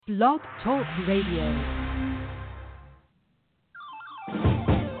Blog Talk Radio.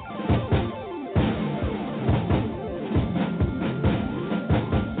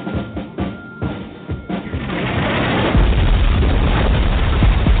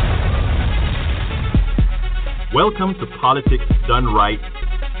 Welcome to Politics Done Right.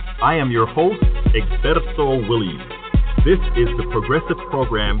 I am your host, Egberto Willies. This is the progressive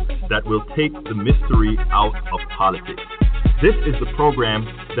program that will take the mystery out of politics. This is the program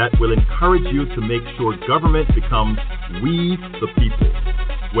that will encourage you to make sure government becomes we the people.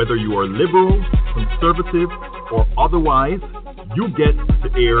 Whether you are liberal, conservative, or otherwise, you get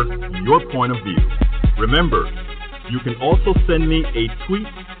to air your point of view. Remember, you can also send me a tweet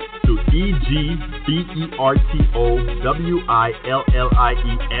to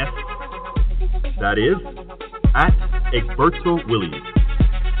EGBERTOWILLIES, that is, at Egberto Willies.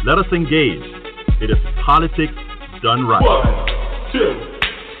 Let us engage. It is politics done right. 1, 2,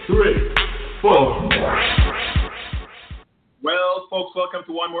 3, 4. Well, folks, welcome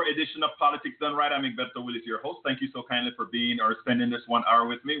to one more edition of Politics Done Right. I'm Egberto Willies, your host. Thank you so kindly for being or spending this 1 hour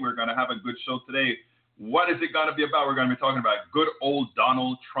with me. We're going to have a good show today. What is it going to be about? We're going to be talking about good old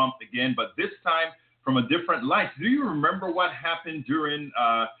Donald Trump again, but this time from a different light. Do you remember what happened during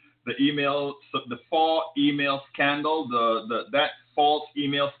the fall email scandal, that false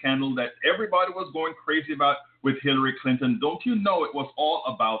email scandal that everybody was going crazy about with Hillary Clinton? Don't you know it was all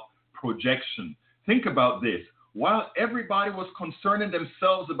about projection? Think about this. While everybody was concerning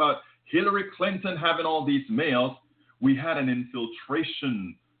themselves about Hillary Clinton having all these mails, we had an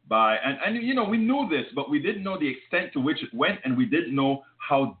infiltration by, and you know, we knew this, but we didn't know the extent to which it went, and we didn't know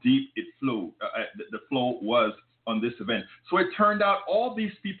how deep it flew, the flow was on this event. So it turned out all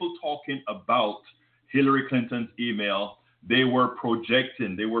these people talking about Hillary Clinton's email, they were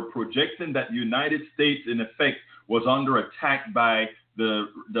projecting that the United States, in effect, was under attack by the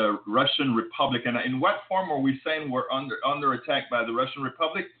Russian Republic. And in what form are we saying we're under attack by the Russian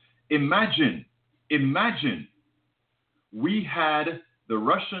Republic? Imagine we had the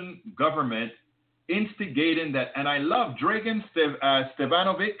Russian government instigating that. And I love Dragan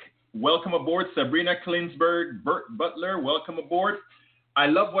Stevanovic. Welcome aboard. Sabrina Klinsberg, Bert Butler, welcome aboard. I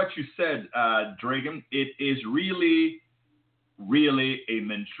love what you said, Dragan. It is really a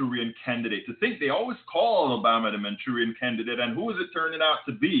Manchurian candidate. To think they always call Obama the Manchurian candidate, and who is it turning out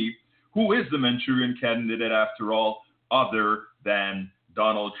to be? Who is the Manchurian candidate after all, other than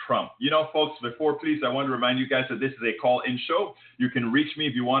Donald Trump? You know, folks, please, I want to remind you guys that this is a call-in show. You can reach me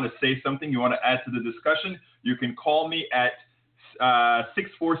if you want to say something, you want to add to the discussion. You can call me at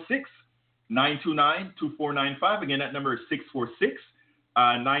 646-929-2495. Again, that number is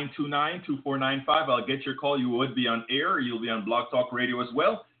 646-929-2495. I'll get your call. You would be on air. You'll be on Blog Talk Radio as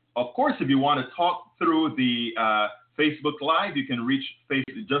well. Of course, if you want to talk through the Facebook Live, you can reach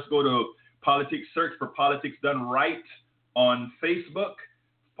Facebook. Just go to Politics, search for Politics Done Right on Facebook.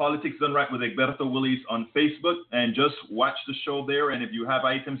 Politics Done Right with Egberto Willies on Facebook, and just watch the show there. And if you have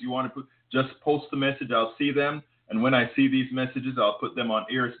items you want to put, just post the message. I'll see them. And when I see these messages, I'll put them on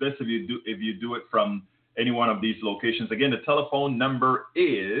air. It's best if you do it from any one of these locations. Again, the telephone number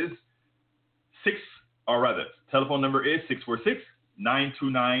is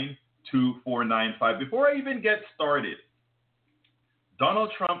 646-929-2495. Before I even get started,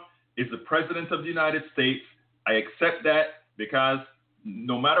 Donald Trump is the president of the United States. I accept that because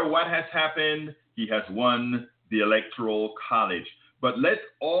no matter what has happened, he has won the Electoral College. But let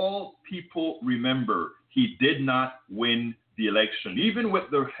all people remember, he did not win the election. Even with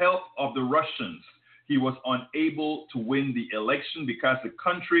the help of the Russians, he was unable to win the election because the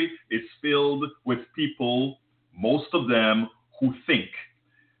country is filled with people, most of them, who think.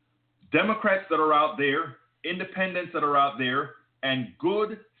 Democrats that are out there, independents that are out there, and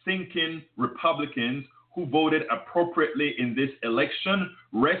good-thinking Republicans who voted appropriately in this election,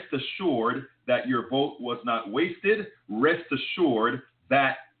 rest assured that your vote was not wasted. Rest assured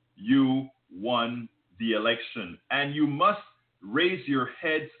that you won the election. And you must raise your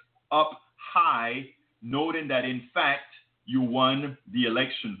heads up high, noting that, in fact, you won the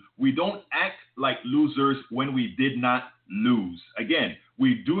election. We don't act like losers when we did not lose. Again,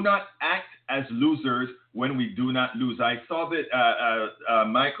 we do not act as losers when we do not lose. I saw that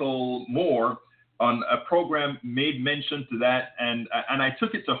Michael Moore on a program made mention to that, and I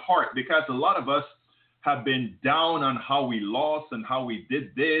took it to heart because a lot of us have been down on how we lost and how we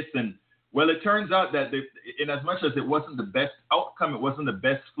did this. And well, it turns out that in as much as it wasn't the best outcome, it wasn't the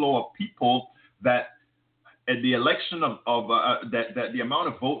best flow of people, that at the election that the amount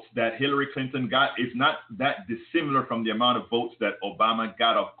of votes that Hillary Clinton got is not that dissimilar from the amount of votes that Obama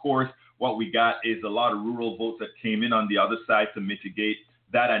got. Of course, what we got is a lot of rural votes that came in on the other side to mitigate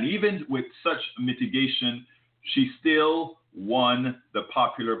that, and even with such mitigation, she still won the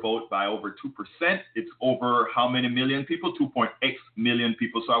popular vote by over 2%. It's over how many million people? 2.x million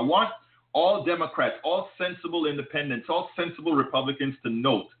people. So I want all Democrats, all sensible independents, all sensible Republicans to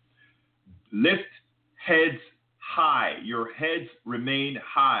note, lift heads high. Your heads remain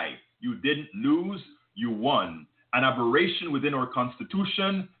high. You didn't lose, you won. An aberration within our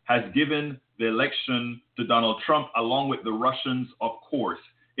Constitution has given the election to Donald Trump, along with the Russians, of course.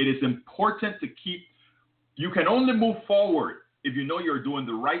 It is important to keep, you can only move forward if you know you're doing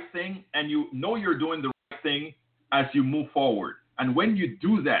the right thing, and you know you're doing the right thing as you move forward. And when you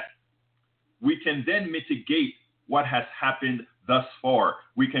do that, we can then mitigate what has happened thus far.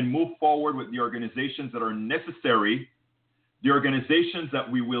 We can move forward with the organizations that are necessary, the organizations that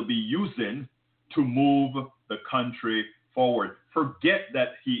we will be using to move the country forward. Forget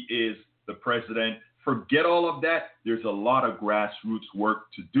that he is the president. Forget all of that. There's a lot of grassroots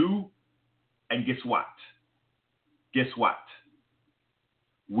work to do. And guess what? Guess what?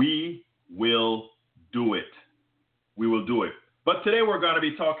 We will do it. We will do it. But today we're going to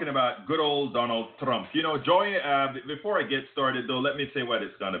be talking about good old Donald Trump. You know, Joy, before I get started, though, let me say what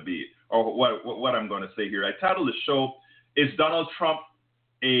it's going to be, or what I'm going to say here. I titled the show, Is Donald Trump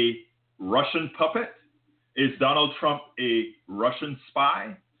a Russian puppet? Is Donald Trump a Russian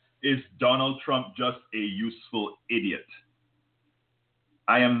spy? Is Donald Trump just a useful idiot?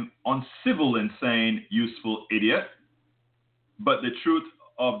 I am uncivil in saying useful idiot, but the truth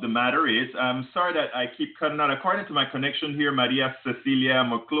of the matter is, I'm sorry that I keep cutting out. According to my connection here, Maria Cecilia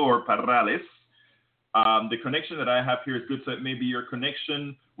McClure Parrales, the connection that I have here is good, so it may be your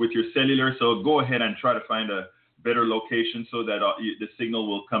connection with your cellular, so go ahead and try to find a better location so that the signal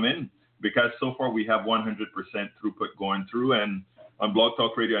will come in, because so far we have 100% throughput going through, and on Blog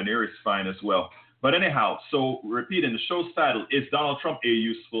Talk Radio and here is fine as well. But anyhow, so repeating the show's title, is Donald Trump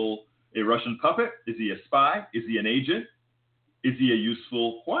a Russian puppet? Is he a spy? Is he an agent? Is he a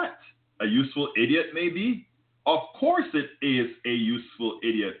useful what? A useful idiot, maybe? Of course it is a useful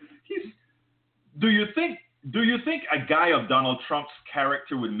idiot. Do you think a guy of Donald Trump's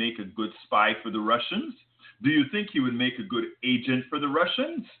character would make a good spy for the Russians? Do you think he would make a good agent for the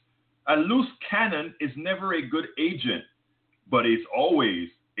Russians? A loose cannon is never a good agent, but is always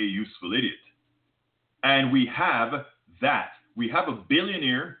a useful idiot. And we have that. We have a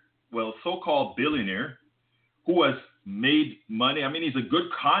billionaire, well, so-called billionaire, who has made money. I mean, he's a good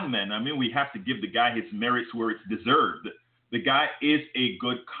con man. I mean, we have to give the guy his merits where it's deserved. The guy is a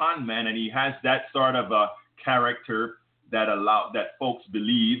good con man, and he has that sort of a character that folks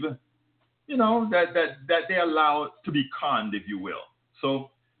believe, you know, that they allow to be conned, if you will. So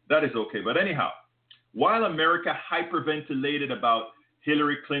that is okay. But anyhow, while America hyperventilated about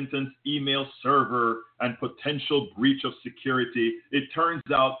Hillary Clinton's email server and potential breach of security, it turns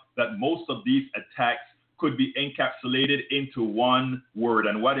out that most of these attacks could be encapsulated into one word.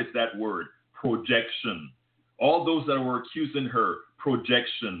 And what is that word? Projection. All those that were accusing her,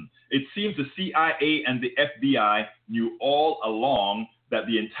 projection. It seems the CIA and the FBI knew all along that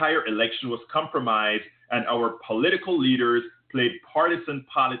the entire election was compromised, and our political leaders played partisan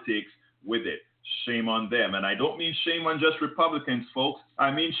politics with it. Shame on them. And I don't mean shame on just Republicans, folks.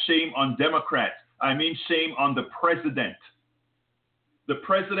 I mean shame on Democrats. I mean shame on the president. The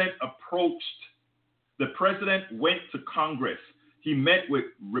president went to Congress. He met with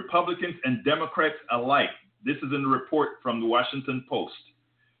Republicans and Democrats alike. This is in the report from the Washington Post.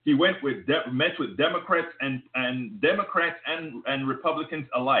 He met with Democrats and Republicans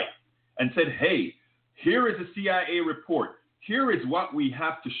alike and said, hey, here is a CIA report. Here is what we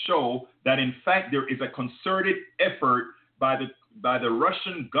have to show that, in fact, there is a concerted effort by the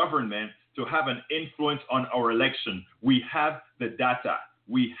Russian government to have an influence on our election. We have the data.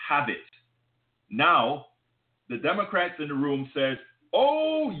 We have it. Now, the Democrats in the room says,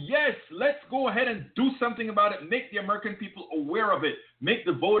 oh, yes, let's go ahead and do something about it. Make the American people aware of it. Make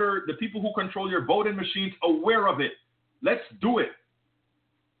the people who control your voting machines aware of it. Let's do it.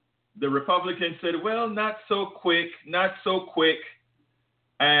 The Republicans said, well, not so quick, not so quick.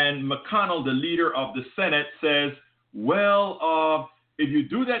 And McConnell, the leader of the Senate, says, well, if you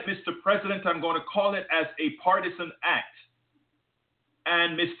do that, Mr. President, I'm going to call it as a partisan act.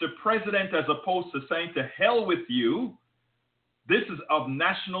 And Mr. President, as opposed to saying to hell with you, this is of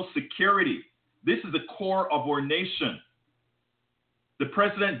national security. This is the core of our nation. The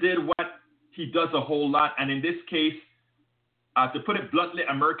president did what he does a whole lot. And in this case, to put it bluntly,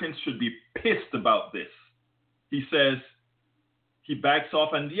 Americans should be pissed about this. He says he backs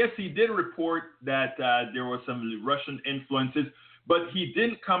off. And yes, he did report that there were some Russian influences, but he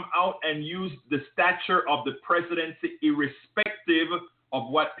didn't come out and use the stature of the presidency irrespective of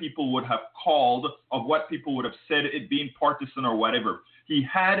what people would have called, of what people would have said it being partisan or whatever. He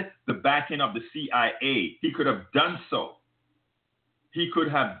had the backing of the CIA. He could have done so. He could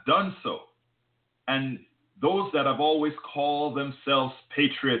have done so. And those that have always called themselves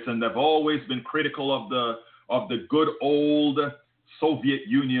patriots and have always been critical of the good old Soviet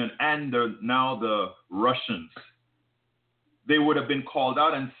Union and now the Russians, they would have been called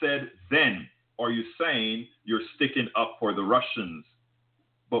out and said, then, are you saying you're sticking up for the Russians?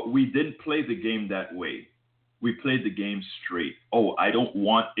 But we didn't play the game that way. We played the game straight. Oh, I don't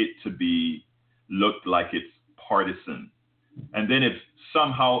want it to be looked like it's partisan. And then if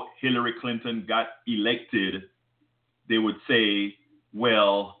somehow Hillary Clinton got elected, they would say,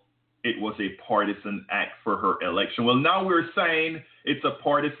 well, it was a partisan act for her election. Well, now we're saying it's a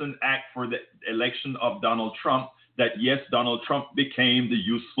partisan act for the election of Donald Trump, that yes, Donald Trump became the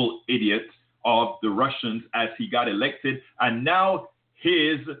useful idiot of the Russians as he got elected. And now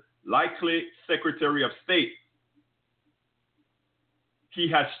his likely Secretary of State, he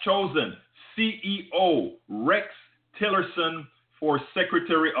has chosen CEO Rex Tillerson for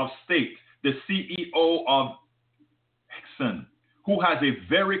Secretary of State, the CEO of Exxon, who has a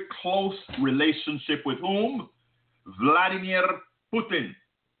very close relationship with whom? Vladimir Putin.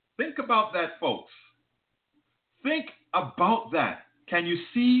 Think about that, folks. Think about that. Can you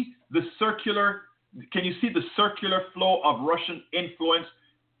see the circular flow of Russian influence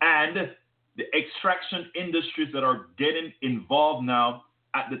and the extraction industries that are getting involved now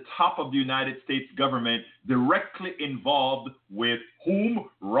at the top of the United States government, directly involved with whom?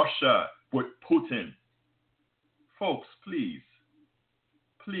 Russia, with Putin. Folks, please,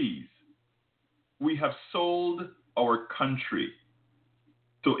 we have sold our country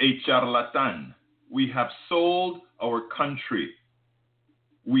to a charlatan. We have sold our country.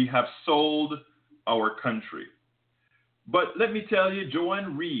 We have sold our country. But let me tell you,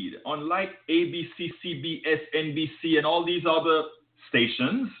 Joanne Reed, unlike ABC, CBS, NBC, and all these other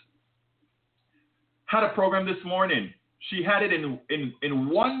stations, had a program this morning. She had it in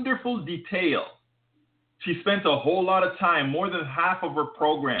wonderful detail. She spent a whole lot of time, more than half of her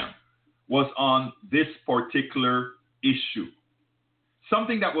program was on this particular issue.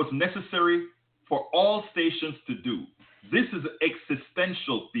 Something that was necessary for all stations to do. This is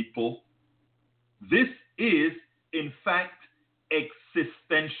existential, people. This is, in fact,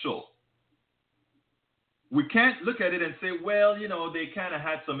 existential. We can't look at it and say, well, they kind of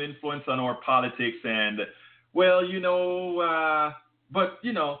had some influence on our politics and, well, but,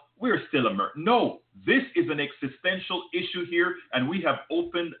 we're still American. No, this is an existential issue here, and we have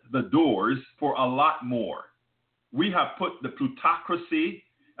opened the doors for a lot more. We have put the plutocracy,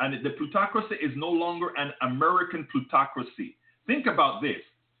 and the plutocracy is no longer an American plutocracy. Think about this.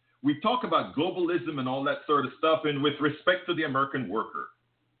 We talk about globalism and all that sort of stuff, and with respect to the American worker.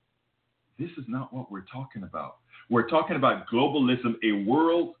 This is not what we're talking about. We're talking about globalism,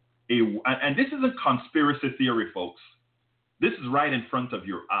 and this isn't conspiracy theory, folks. This is right in front of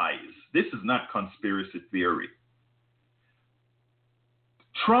your eyes. This is not conspiracy theory.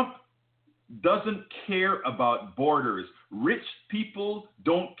 Trump doesn't care about borders. Rich people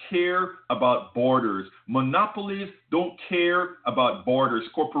don't care about borders. Monopolies don't care about borders.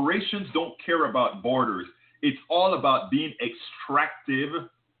 Corporations don't care about borders. It's all about being extractive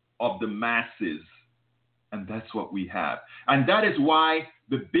of the masses. And that's what we have. And that is why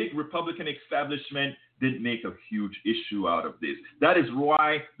the big Republican establishment didn't make a huge issue out of this. That is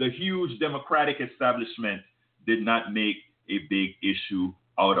why the huge Democratic establishment did not make a big issue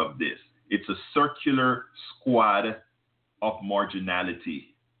out of this. It's a circular squad of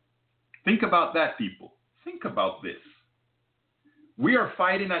marginality. Think about that, people. Think about this. We are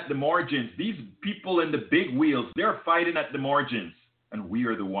fighting at the margins. These people in the big wheels, they're fighting at the margins, and we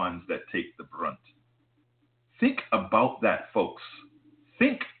are the ones that take the brunt. Think about that, folks.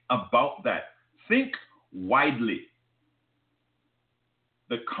 Think about that. Think widely.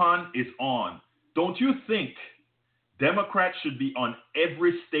 The con is on. Don't you think Democrats should be on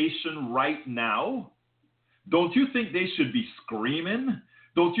every station right now? Don't you think they should be screaming?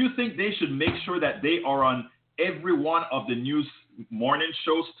 Don't you think they should make sure that they are on every one of the news morning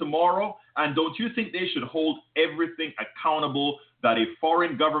shows tomorrow? And don't you think they should hold everything accountable that a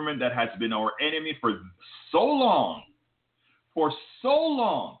foreign government that has been our enemy for so long,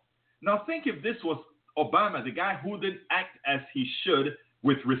 Now think if this was Obama, the guy who didn't act as he should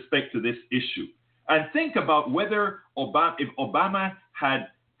with respect to this issue. And think about whether if Obama had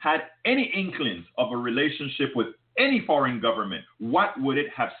any inklings of a relationship with any foreign government, what would it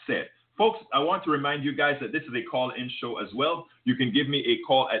have said? Folks, I want to remind you guys that this is a call-in show as well. You can give me a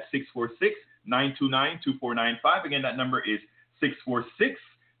call at 646-929-2495. Again, that number is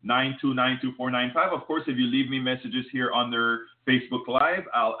 646-929-2495. Of course, if you leave me messages here on their Facebook Live,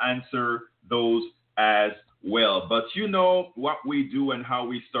 I'll answer those as well. But you know what we do and how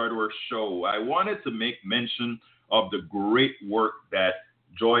we start our show. I wanted to make mention of the great work that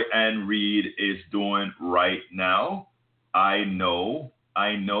Joy Ann Reid is doing right now. I know,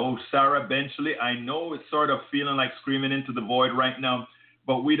 Sarah Benchley, I know it's sort of feeling like screaming into the void right now,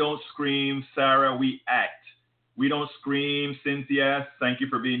 but we don't scream, Sarah, we act. We don't scream, Cynthia. Thank you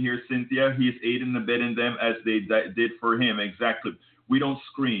for being here, Cynthia. He's aiding and abetting them as they did for him. Exactly. We don't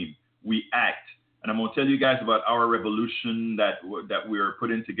scream, we act. And I'm going to tell you guys about our revolution that we're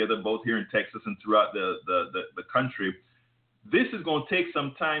putting together both here in Texas and throughout the country. This is going to take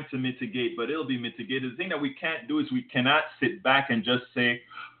some time to mitigate, but it'll be mitigated. The thing that we can't do is we cannot sit back and just say,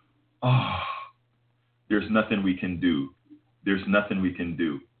 oh, there's nothing we can do. There's nothing we can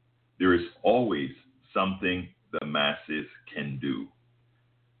do. There is always something the masses can do.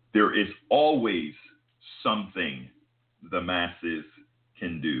 There is always something the masses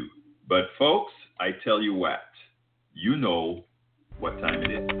can do. But folks, I tell you what, you know what time it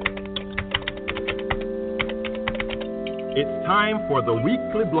is. It's time for the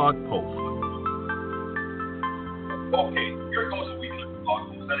weekly blog post. Okay, here goes the weekly blog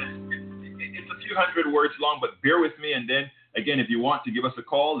post. It's a few hundred words long, but bear with me. And then, again, if you want to give us a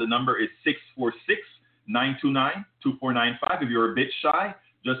call, the number is 646-929-2495. If you're a bit shy,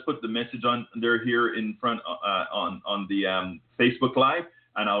 just put the message on there here in front on the Facebook Live,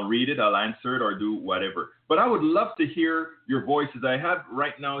 and I'll read it, I'll answer it, or do whatever. But I would love to hear your voices. I have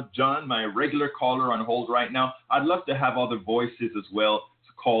right now John, my regular caller, on hold right now. I'd love to have other voices as well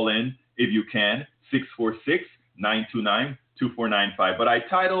to call in if you can, 646-929-2495. But I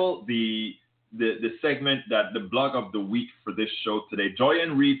title the segment that the blog of the week for this show today, Joy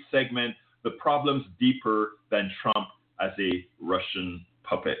Ann Reid segment, The Problems Deeper Than Trump as a Russian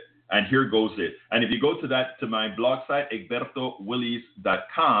Puppet. And here goes it. And if you go to my blog site,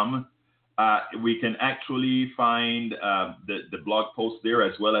 egbertowillies.com, we can actually find the blog post there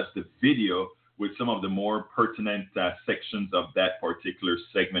as well as the video with some of the more pertinent sections of that particular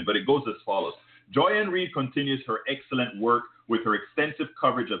segment. But it goes as follows. Joy Ann Reid continues her excellent work with her extensive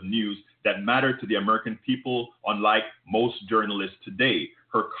coverage of news that matter to the American people, unlike most journalists today.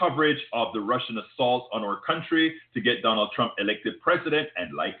 Her coverage of the Russian assault on our country to get Donald Trump elected president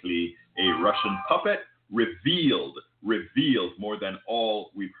and likely a Russian puppet revealed more than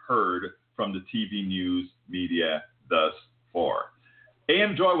all we've heard from the TV news media thus far.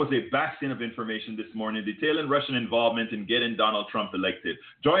 AM Joy was a bastion of information this morning detailing Russian involvement in getting Donald Trump elected.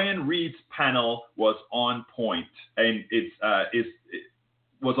 Joy Ann Reid's panel was on point, and it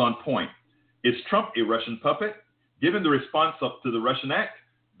was on point. Is Trump a Russian puppet? Given the response up to the Russian act,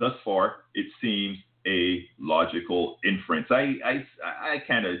 thus far, it seems a logical inference. I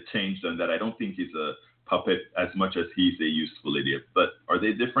kind of changed on that. I don't think he's a puppet as much as he's a useful idiot. But are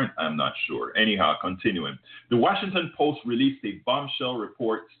they different? I'm not sure. Anyhow, continuing. The Washington Post released a bombshell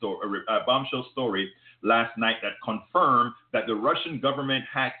story last night that confirmed that the Russian government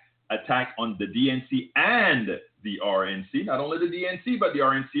attack on the DNC and the RNC, not only the DNC, but the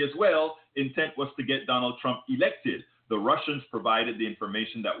RNC as well, intent was to get Donald Trump elected. The Russians provided the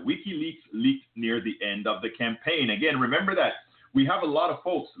information that WikiLeaks leaked near the end of the campaign. Again, remember that. We have a lot of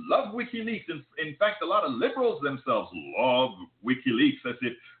folks love WikiLeaks. In fact, a lot of liberals themselves love WikiLeaks, as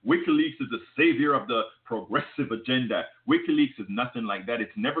if WikiLeaks is the savior of the progressive agenda. WikiLeaks is nothing like that.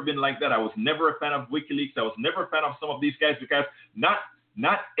 It's never been like that. I was never a fan of WikiLeaks. I was never a fan of some of these guys because not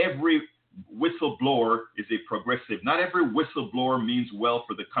every whistleblower is a progressive. Not every whistleblower means well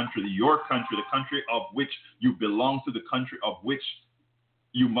for the country, your country, the country of which you belong to, the country of which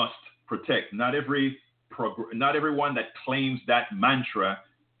you must protect. Not everyone that claims that mantra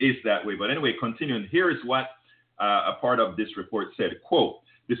is that way. But anyway, continuing, here is what a part of this report said. Quote,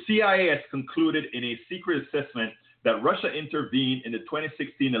 the CIA has concluded in a secret assessment that Russia intervened in the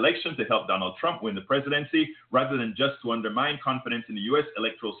 2016 election to help Donald Trump win the presidency rather than just to undermine confidence in the U.S.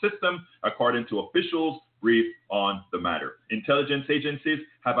 electoral system, according to officials briefed on the matter. Intelligence agencies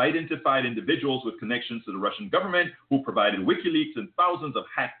have identified individuals with connections to the Russian government who provided WikiLeaks and thousands of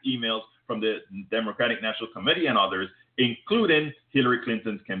hacked emails from the Democratic National Committee and others, including Hillary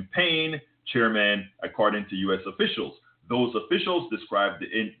Clinton's campaign chairman, according to U.S. officials. Those officials described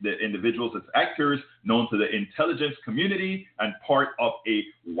the individuals as actors known to the intelligence community and part of a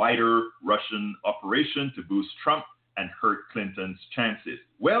wider Russian operation to boost Trump and hurt Clinton's chances.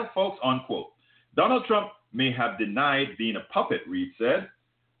 Well, folks, unquote. Donald Trump may have denied being a puppet, Reid said,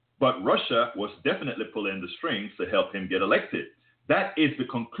 but Russia was definitely pulling the strings to help him get elected. That is the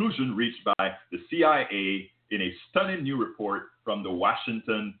conclusion reached by the CIA in a stunning new report from the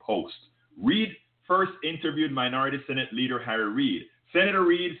Washington Post. Reid first interviewed Minority Senate leader Harry Reid. Senator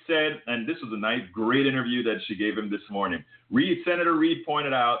Reid said, and this was a nice, great interview that she gave him this morning. Senator Reid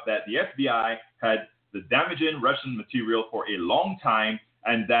pointed out that the FBI had the damaging Russian material for a long time,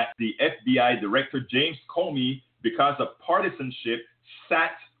 and that the FBI Director James Comey, because of partisanship,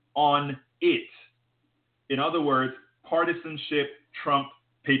 sat on it. In other words, partisanship trumps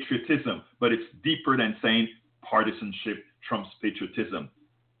patriotism, but it's deeper than saying partisanship trumps patriotism.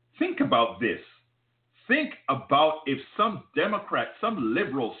 Think about this. Think about if some Democrat, some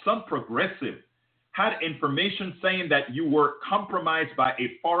liberal, some progressive had information saying that you were compromised by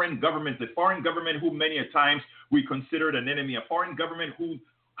a foreign government who many a times we considered an enemy, a foreign government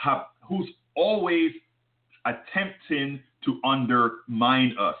who's always attempting to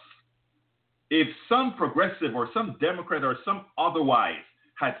undermine us. If some progressive or some Democrat or some otherwise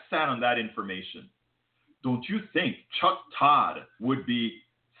had sat on that information, don't you think Chuck Todd would be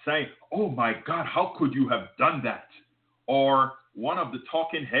saying, oh my God, how could you have done that? Or one of the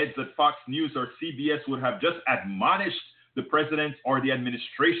talking heads at Fox News or CBS would have just admonished the president or the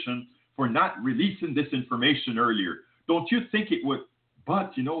administration for not releasing this information earlier. Don't you think it would?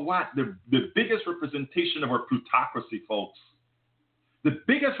 But you know what? The biggest representation of our plutocracy, folks, the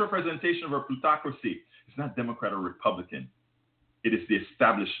biggest representation of our plutocracy is not Democrat or Republican. It is the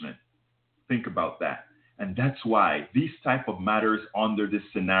establishment. Think about that. And that's why these type of matters under this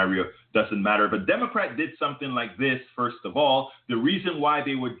scenario doesn't matter. If a Democrat did something like this, first of all, the reason why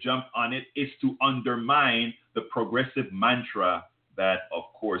they would jump on it is to undermine the progressive mantra that, of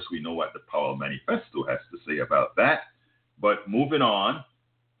course, we know what the Powell Manifesto has to say about that. But moving on,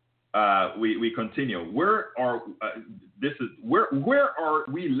 we continue. Where are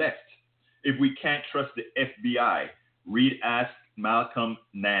we left if we can't trust the FBI? Reid asked Malcolm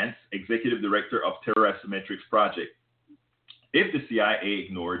Nance, Executive Director of Terror Asymmetrics Project. If the CIA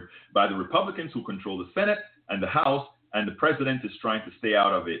ignored by the Republicans who control the Senate and the House, and the president is trying to stay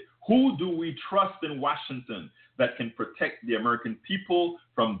out of it, who do we trust in Washington that can protect the American people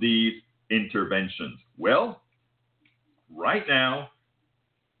from these interventions? Well, right now,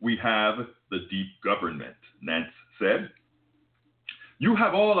 we have the deep government, Nance said. You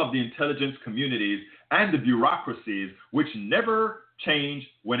have all of the intelligence communities and the bureaucracies which never change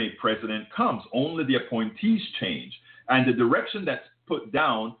when a president comes. Only the appointees change. And the direction that's put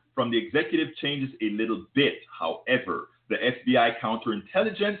down from the executive changes a little bit. However, the FBI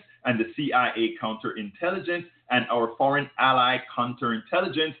counterintelligence and the CIA counterintelligence and our foreign ally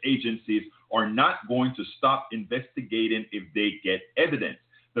counterintelligence agencies are not going to stop investigating if they get evidence.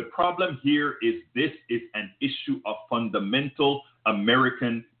 The problem here is this is an issue of fundamental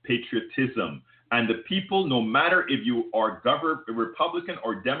American patriotism. And the people, no matter if you are Republican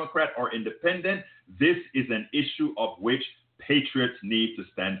or Democrat or independent, this is an issue of which patriots need to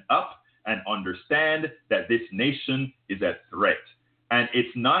stand up and understand that this nation is at threat. And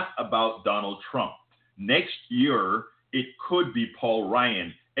it's not about Donald Trump. Next year, it could be Paul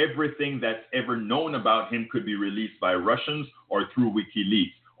Ryan. Everything that's ever known about him could be released by Russians or through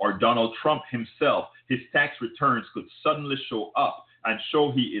WikiLeaks. Or Donald Trump himself, his tax returns could suddenly show up and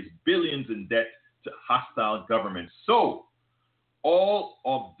show he is billions in debt to hostile governments. So all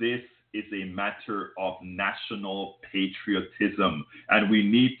of this is a matter of national patriotism. And we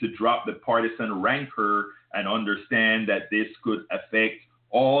need to drop the partisan rancor and understand that this could affect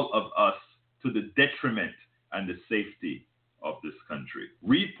all of us to the detriment and the safety of this country.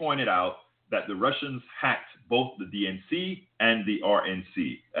 Reid pointed out that the Russians hacked both the DNC and the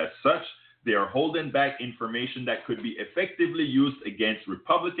RNC. As such, they are holding back information that could be effectively used against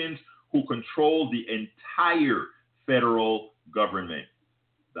Republicans who control the entire federal government,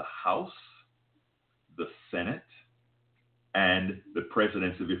 the House, the Senate, and the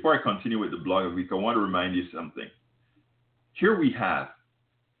presidency. Before I continue with the blog of the week, I want to remind you something. Here we have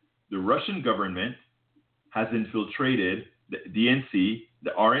the Russian government has infiltrated the DNC, the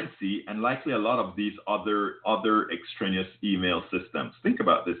RNC, and likely a lot of these other extraneous email systems. Think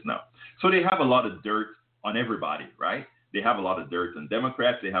about this now. So they have a lot of dirt on everybody, right? They have a lot of dirt on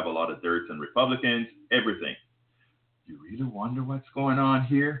Democrats. They have a lot of dirt on Republicans, everything. You really wonder what's going on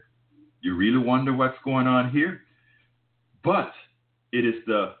here? You really wonder what's going on here? But it is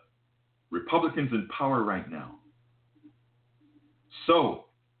the Republicans in power right now. So,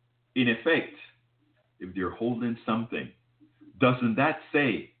 in effect, if they're holding something, doesn't that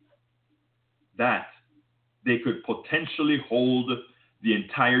say that they could potentially hold the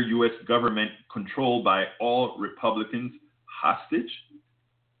entire U.S. government controlled by all Republicans hostage?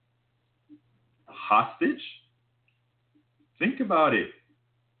 Hostage? Think about it.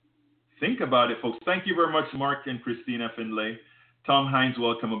 think about it, folks. Thank you very much, Mark and Christina Finlay. Tom Hines,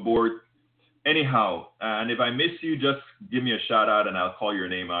 welcome aboard. Anyhow, and if I miss you, just give me a shout out and I'll call your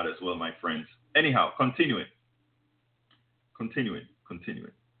name out as well, my friends. Anyhow, continuing.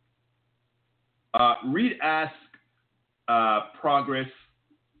 Reed asked Progress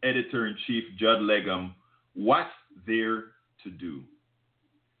Editor-in-Chief Judd Legum what's there to do.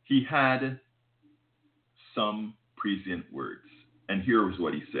 He had some prescient words, and here's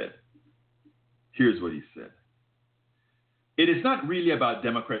what he said. It is not really about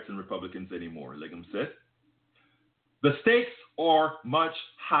Democrats and Republicans anymore, Legum said. The stakes are much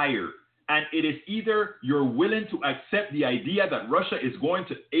higher, and it is either you're willing to accept the idea that Russia is going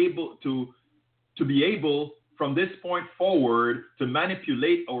to be able from this point forward to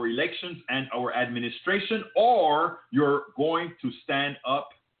manipulate our elections and our administration, or you're going to stand up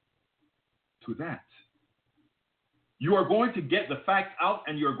to that. You are going to get the facts out,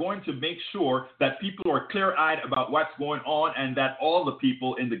 and you're going to make sure that people are clear-eyed about what's going on and that all the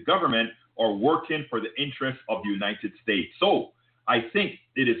people in the government are working for the interests of the United States. So I think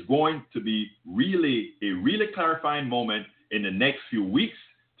it is going to be a really clarifying moment in the next few weeks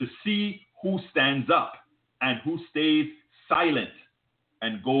to see who stands up and who stays silent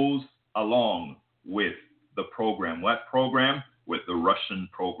and goes along with the program. What program? With the Russian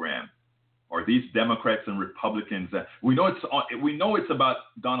program. Or these Democrats and Republicans. We know it's about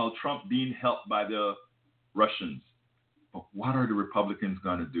Donald Trump being helped by the Russians. But what are the Republicans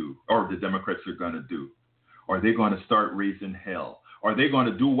going to do? Or the Democrats are going to do? Are they going to start raising hell? Are they going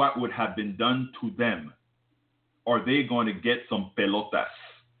to do what would have been done to them? Are they going to get some pelotas?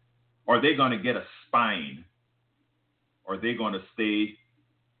 Are they going to get a spine? Are they going to stay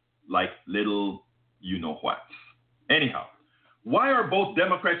like little you-know-whats? Anyhow, why are both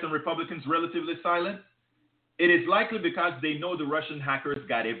Democrats and Republicans relatively silent? It is likely because they know the Russian hackers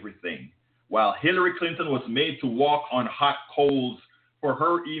got everything. While Hillary Clinton was made to walk on hot coals for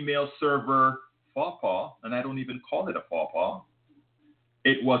her email server faux-pas, and I don't even call it a faux-pas,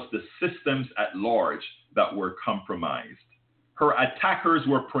 it was the systems at large that were compromised. Her attackers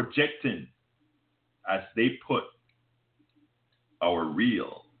were projecting as they put our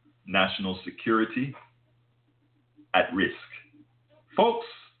real national security at risk. Folks,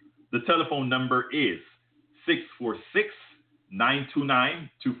 the telephone number is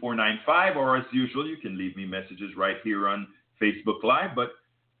 646-929-2495, or as usual, you can leave me messages right here on Facebook Live, but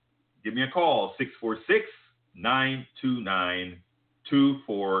give me a call,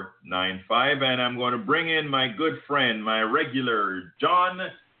 646-929-2495, and I'm going to bring in my good friend, my regular, John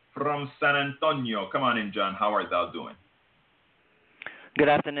from San Antonio. Come on in, John. How art thou doing? Good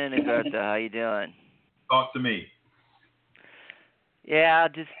afternoon, Egberto. How you doing? Talk to me. Yeah,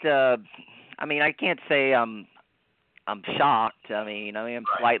 just I can't say I'm shocked. I'm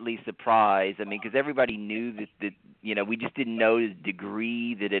slightly surprised. Because everybody knew that we just didn't know the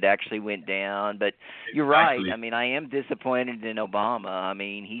degree that it actually went down. But you're right. I am disappointed in Obama.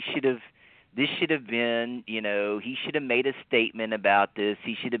 This should have been, he should have made a statement about this.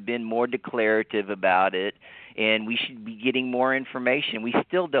 He should have been more declarative about it, and we should be getting more information. We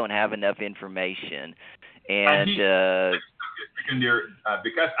still don't have enough information.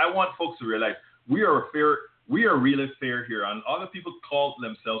 Because I want folks to realize we are really fair here. And other people call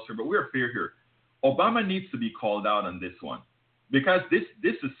themselves fair, but we are fair here. Obama needs to be called out on this one, because this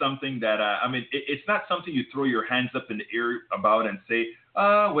is something that it's not something you throw your hands up in the air about and say,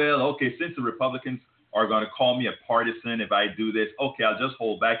 well, okay, since the Republicans are going to call me a partisan if I do this, okay, I'll just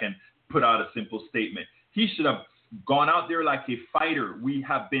hold back and put out a simple statement. He should have gone out there like a fighter. We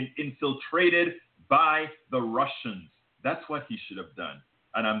have been infiltrated by the Russians. That's what he should have done.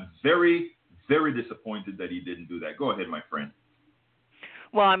 And I'm very, very disappointed that he didn't do that. Go ahead, my friend.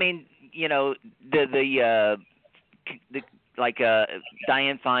 Well, Dianne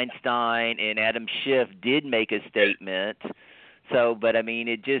Feinstein and Adam Schiff did make a statement. So, but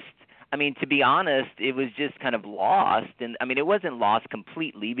it just, to be honest, it was just kind of lost. And it wasn't lost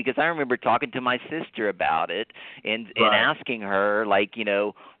completely, because I remember talking to my sister about it and asking her,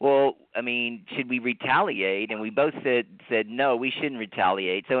 should we retaliate? And we both said no, we shouldn't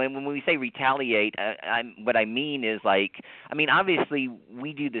retaliate. So, and when we say retaliate, what I mean is obviously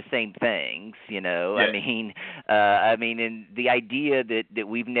we do the same things, Yeah. And the idea that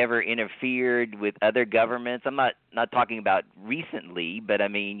we've never interfered with other governments. I'm not talking about recently, but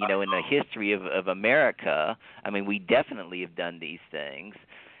in the history of America, we definitely have done these things.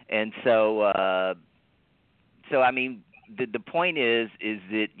 And so, the point is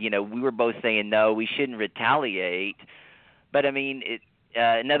that we were both saying no, we shouldn't retaliate, but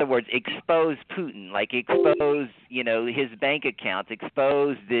in other words, expose Putin, like expose, his bank accounts,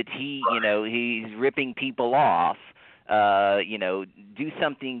 expose that he's ripping people off, do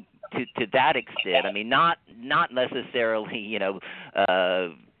something to that extent. I mean, not necessarily,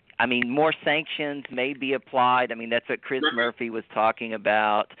 more sanctions may be applied. I mean, that's what Chris Murphy was talking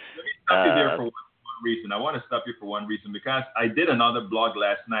about. Let me stop you there for one reason. I want to stop you for one reason because I did another blog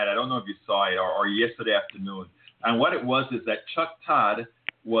last night. I don't know if you saw it or yesterday afternoon. And what it was is that Chuck Todd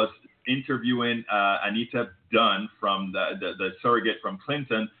was interviewing Anita Dunn from the surrogate from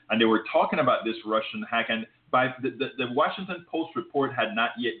Clinton, and they were talking about this Russian hack. And by the Washington Post report had not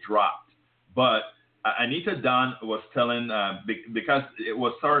yet dropped, but Anita Dunn was telling because it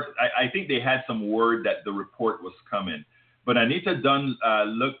was I think they had some word that the report was coming. But Anita Dunn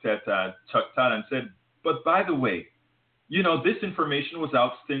looked at Chuck Todd and said, "But by the way, this information was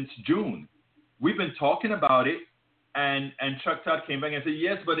out since June. We've been talking about it." And Chuck Todd came back and said,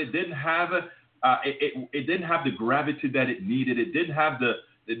 yes, but it didn't have it didn't have the gravity that it needed. It didn't have the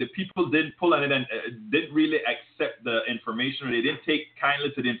people didn't pull on it and didn't really accept the information. Or they didn't take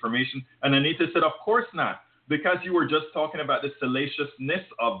kindly to the information. And Anita said, of course not, because you were just talking about the salaciousness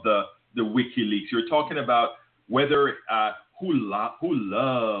of the WikiLeaks. You're talking about whether who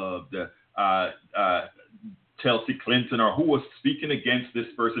loved Chelsea Clinton or who was speaking against this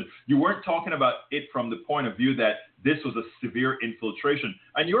person. You weren't talking about it from the point of view that this was a severe infiltration.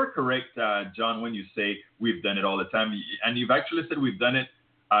 And you're correct, John, when you say we've done it all the time. And you've actually said we've done it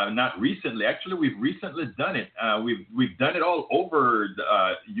not recently. Actually, we've recently done it. We've done it all over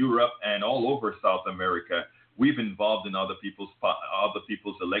Europe and all over South America. We've involved in other people's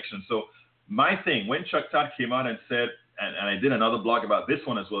elections. So my thing, when Chuck Todd came out and said, and I did another blog about this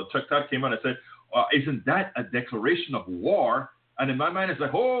one as well, Chuck Todd came out and said, isn't that a declaration of war? And in my mind, it's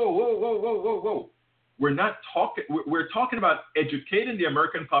like, whoa. We're talking about educating the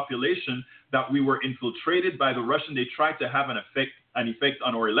American population that we were infiltrated by the Russian. They tried to have an effect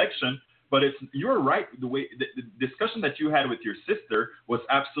on our election. But you're right. The discussion that you had with your sister was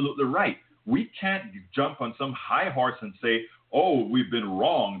absolutely right. We can't jump on some high horse and say, oh, we've been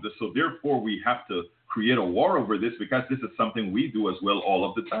wronged, so therefore we have to create a war over this because this is something we do as well all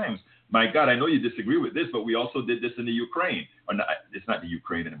of the times. My God, I know you disagree with this, but we also did this in the Ukraine. Or not, it's not the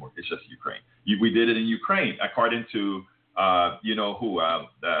Ukraine anymore. It's just Ukraine. We did it in Ukraine, according to, the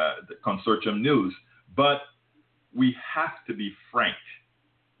Consortium News. But we have to be frank.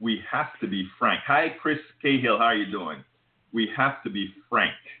 Hi, Chris Cahill. How are you doing? We have to be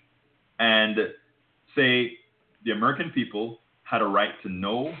frank and say the American people had a right to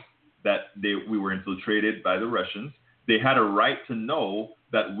know that we were infiltrated by the Russians. They had a right to know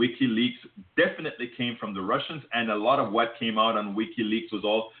that WikiLeaks definitely came from the Russians, and a lot of what came out on WikiLeaks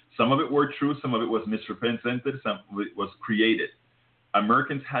was some of it were true, some of it was misrepresented, some of it was created.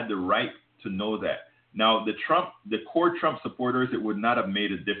 Americans had the right to know that. Now, the core Trump supporters, it would not have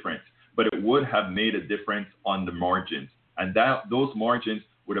made a difference, but it would have made a difference on the margins, and those margins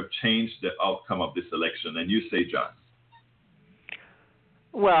would have changed the outcome of this election. And you say, John?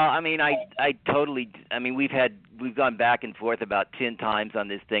 Well, I mean, we've gone back and forth about 10 times on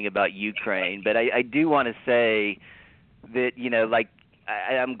this thing about Ukraine, but I do want to say that,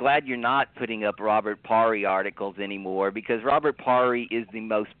 I'm glad you're not putting up Robert Parry articles anymore, because Robert Parry is the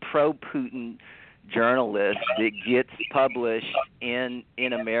most pro-Putin journalist that gets published in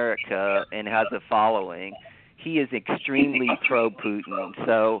America and has a following. He is extremely pro-Putin.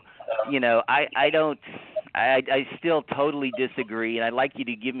 So, I still totally disagree, and I'd like you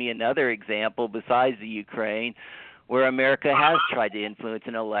to give me another example besides the Ukraine where America has tried to influence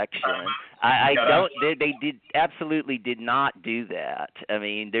an election. They absolutely did not do that. I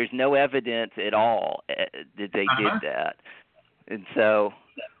mean, there's no evidence at all that they did that. And so...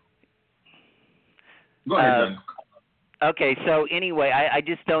 Go ahead, John. Okay, so anyway, I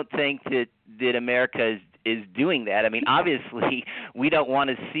just don't think that America is doing that. I mean, obviously, we don't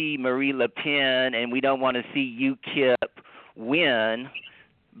want to see Marie Le Pen and we don't want to see UKIP win.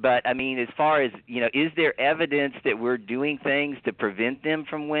 But, I mean, as far as, is there evidence that we're doing things to prevent them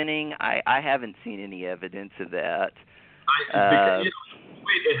from winning? I haven't seen any evidence of that. The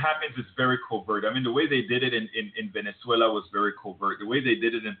way it happens is very covert. I mean, the way they did it in Venezuela was very covert. The way they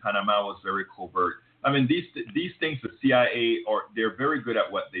did it in Panama was very covert. I mean, these things, the CIA, they're very good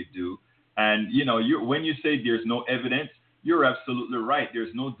at what they do. And, when you say there's no evidence, you're absolutely right.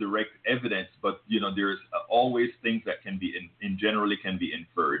 There's no direct evidence, but, there's always things that can be generally can be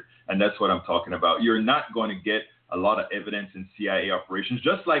inferred. And that's what I'm talking about. You're not going to get a lot of evidence in CIA operations,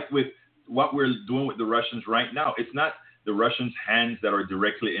 just like with what we're doing with the Russians right now. It's not the Russians' hands that are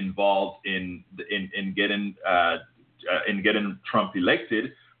directly involved in getting in getting Trump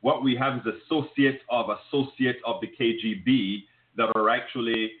elected. What we have is associates of the KGB that are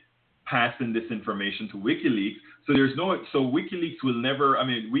actually passing this information to WikiLeaks. So WikiLeaks will never, I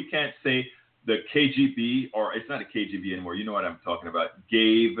mean, we can't say the KGB, or it's not a KGB anymore, you know what I'm talking about,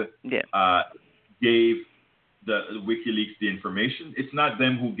 gave the WikiLeaks the information. It's not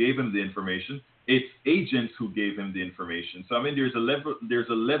them who gave him the information. It's agents who gave him the information. So I mean, there's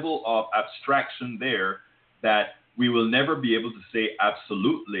a level of abstraction there that we will never be able to say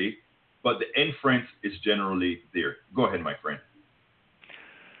absolutely, but the inference is generally there. Go ahead, my friend.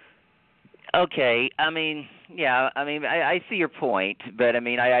 Okay, I mean, yeah, I mean, I see your point, but I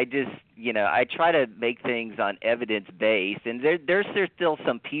mean, I just, I try to make things on evidence-based, and there's still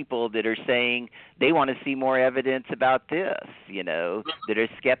some people that are saying they want to see more evidence about this, that are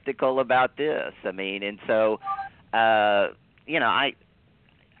skeptical about this. I mean, and so, I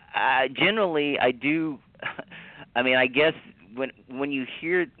generally, I do, I mean, I guess when you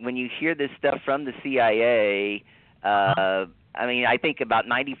hear this stuff from the CIA, I mean, I think about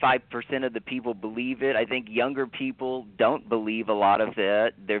 95% of the people believe it. I think younger people don't believe a lot of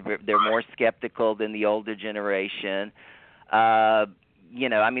it. They're more skeptical than the older generation. I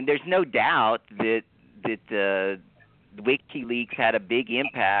mean, there's no doubt that WikiLeaks had a big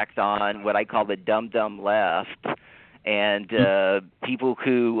impact on what I call the dumb left, and people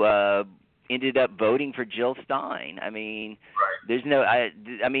who ended up voting for Jill Stein. I mean, there's no, I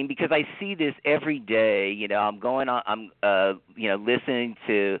mean, because I see this every day. I'm going on, I'm listening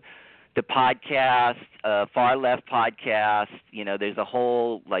to the podcast, far left podcast. There's a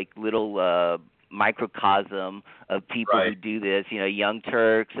whole little microcosm of people who do this. Young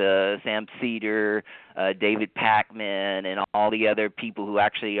Turks, Sam Cedar, David Pakman, and all the other people who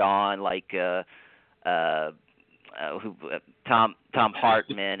actually on Tom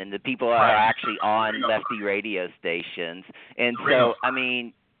Hartman, and the people are actually on lefty radio stations. And so I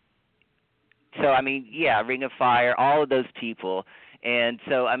mean, yeah, Ring of Fire, all of those people. And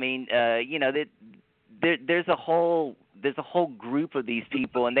so I mean, there's a whole group of these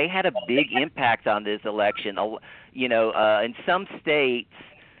people, and they had a big impact on this election. In some states,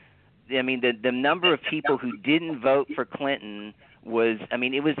 I mean, the number of people who didn't vote for Clinton was, I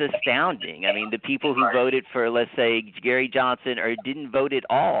mean, it was astounding. I mean, the people who voted for, let's say, Gary Johnson, or didn't vote at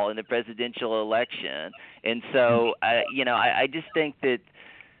all in the presidential election. And so, I just think that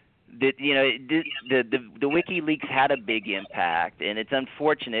the WikiLeaks had a big impact, and it's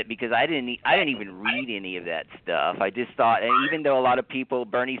unfortunate because I didn't even read any of that stuff. I just thought, and even though a lot of people,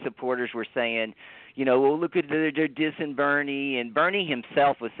 Bernie supporters, were saying, well, look at they're dissing Bernie, and Bernie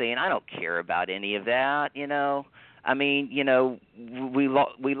himself was saying, I don't care about any of that, I mean, we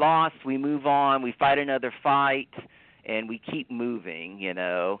lost, we move on, we fight another fight, and we keep moving,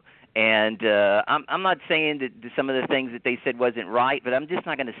 And I'm not saying that some of the things that they said wasn't right, but I'm just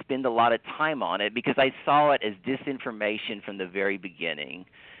not going to spend a lot of time on it because I saw it as disinformation from the very beginning.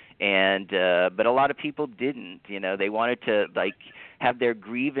 And but a lot of people didn't, they wanted to have their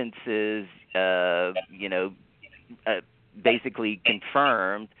grievances, basically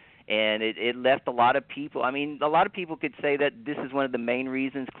confirmed. And it left a lot of people. I mean, a lot of people could say that this is one of the main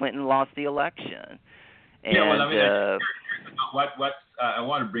reasons Clinton lost the election. And, yeah, well, I mean, I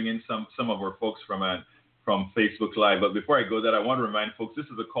want to bring in some of our folks from from Facebook Live. But before I go there, I want to remind folks this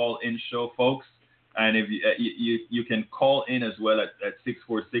is a call-in show, folks. And if you can call in as well at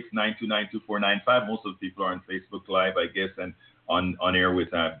 646-929-2495. Most of the people are on Facebook Live, I guess, and on air with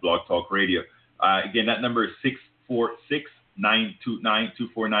Blog Talk Radio. Again, that number is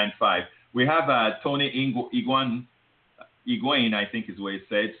 646-929-2495. We have Tony Iguane, I think is what he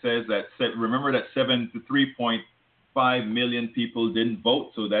said, says that remember that 73.5 million people didn't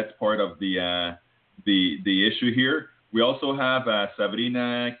vote, so that's part of the issue here. We also have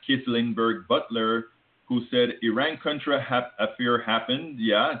Sabrina Kislinberg Butler, who said Iran-Contra affair happened.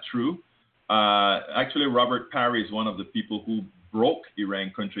 Yeah, true. Actually, Robert Parry is one of the people who broke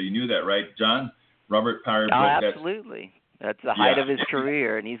Iran-Contra. You knew that, right, John? Robert Parry broke that. Absolutely. That's the height of his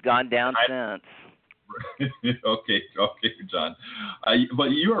career, and he's gone down since. Okay, John.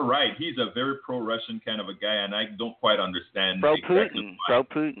 But you are right. He's a very pro-Russian kind of a guy, and I don't quite understand. Pro-Putin.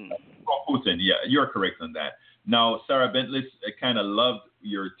 Pro-Putin, yeah, you're correct on that. Now, Sarah Bentley kind of loved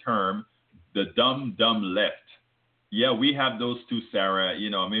your term, the dumb left. Yeah, we have those two, Sarah. We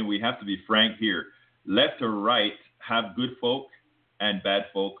have to be frank here. Left or right have good folk and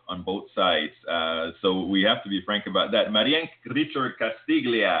bad folk on both sides. So we have to be frank about that. Marianne Richard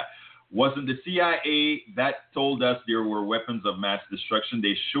Castiglia, wasn't the CIA that told us there were weapons of mass destruction?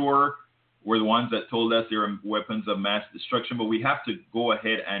 They sure were the ones that told us there were weapons of mass destruction, but we have to go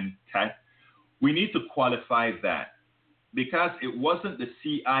ahead and we need to qualify that. because it wasn't the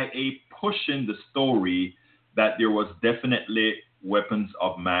CIA pushing the story that there was definitely weapons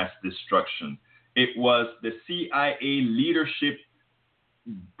of mass destruction. It was the CIA leadership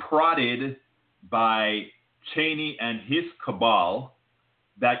prodded by Cheney and his cabal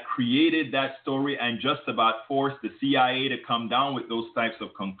that created that story and just about forced the CIA to come down with those types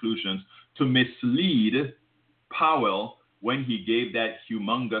of conclusions to mislead Powell when he gave that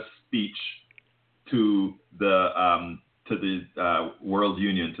humongous speech to the World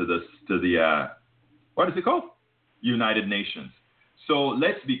Union, to the what is it called? United Nations. So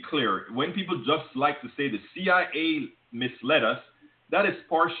let's be clear. When people just like to say the CIA misled us, that is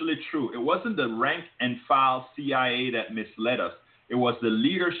partially true. It wasn't the rank and file CIA that misled us. It was the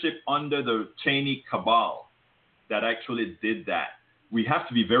leadership under the Cheney cabal that actually did that. We have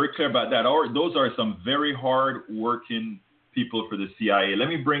to be very clear about that. Those are some very hard-working people for the CIA. Let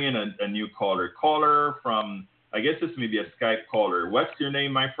me bring in a new caller. Caller from, I guess this may be a Skype caller. What's your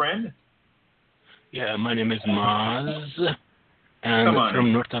name, my friend? Yeah, my name is Maz, and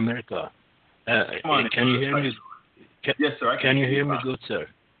from North America. Can you hear me? Yes, sir. Can you hear me good, sir?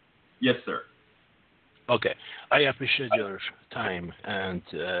 Yes, sir. Okay. I appreciate your time and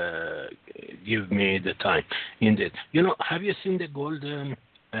give me the time. Indeed. You know, have you seen the Golden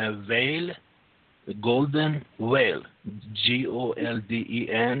Whale? The Golden Whale.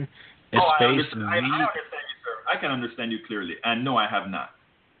 Golden I understand you, sir. I can understand you clearly. And no, I have not.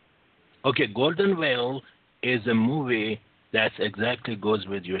 Okay, Golden Whale is a movie that exactly goes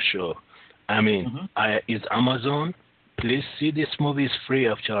with your show. I mean, it's Amazon. Please see this movie is free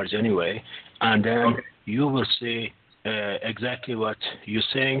of charge anyway, and then you will see exactly what you're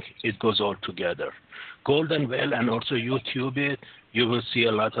saying. It goes all together. Golden Whale, and also YouTube it. You will see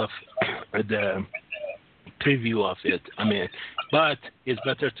a lot of the preview of it. I mean, but it's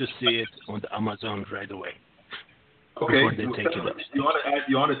better to see it on the Amazon right away. Okay. Before they take it up. You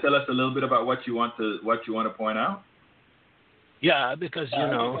want to tell us a little bit about what you want to point out? Yeah, because you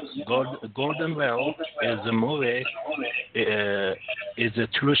know, Golden Whale is a movie. Is a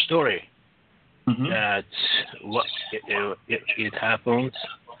true story that what it happened,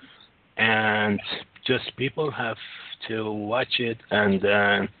 and just people have to watch it, and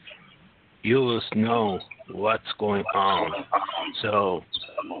then you will know what's going on. So,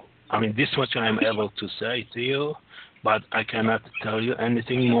 I mean, this much I'm able to say to you. But I cannot tell you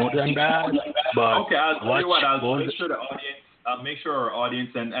anything more than that. But okay, I'll tell you what. I'll make sure our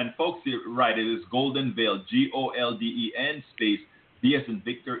audience and folks, right? It is Golden Whale, Golden space V as in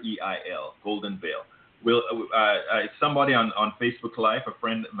Victor EIL, Golden Whale. Will somebody on Facebook Live, a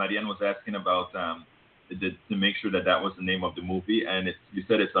friend Marianne was asking about to make sure that was the name of the movie, and you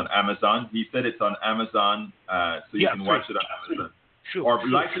said it's on Amazon. He said it's on Amazon, so you can watch it on Amazon. Sure,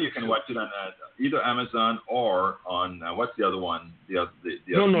 likely you can watch it on either Amazon or on what's the other one? No.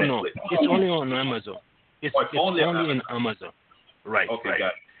 It's only on Amazon. It's only in Amazon. Right. Okay,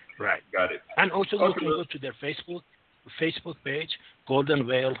 right. Got it. And also you can go to their Facebook page, Golden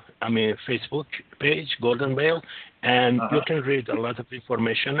Whale. Facebook page, Golden Whale, and you can read a lot of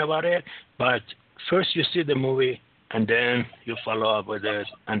information about it. But first you see the movie, and then you follow up with it,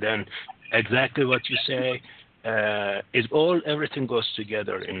 and then exactly what you say. Everything goes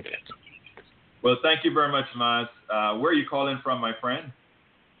together in it. Well, thank you very much, Maz. Where are you calling from, my friend?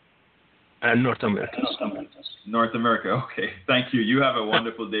 North America. North America. Okay. Thank you. You have a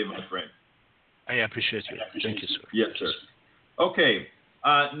wonderful day, my friend. I appreciate you. Thank you, sir. Yes, sir. Okay.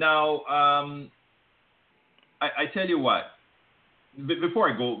 Now, I tell you what. Before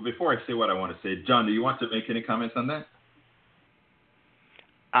I say what I want to say, John, do you want to make any comments on that?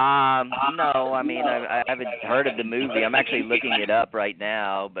 No, I mean, I haven't heard of the movie. I'm actually looking it up right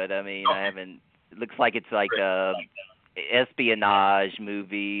now, but I mean, I haven't. It looks like it's like a espionage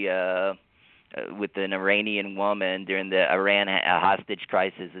movie with an Iranian woman during the Iran hostage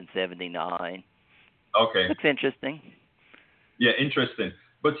crisis in '79. Okay. Looks interesting. Yeah, interesting.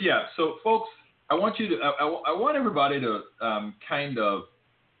 But yeah, so folks, I want you to, I want everybody to kind of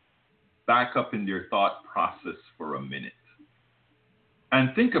back up in their thought process for a minute.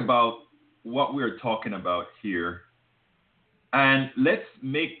 And think about what we're talking about here. And let's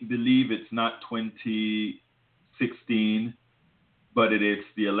make believe it's not 2016, but it is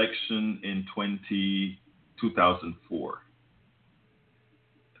the election in 2004.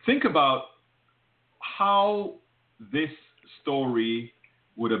 Think about how this story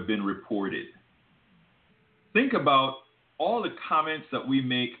would have been reported. Think about all the comments that we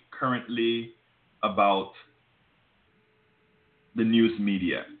make currently about the news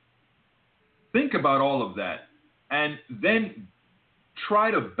media. Think about all of that, and then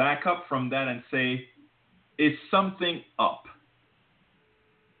try to back up from that and say, is something up?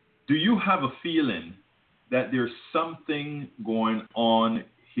 Do you have a feeling that there's something going on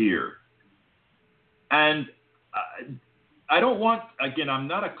here? And I don't want, again, I'm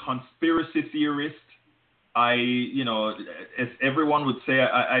not a conspiracy theorist. As everyone would say,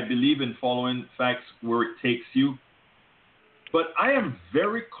 I believe in following facts where it takes you. But I am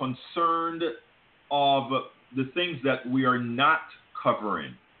very concerned of the things that we are not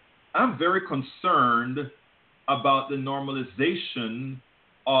covering. I'm very concerned about the normalization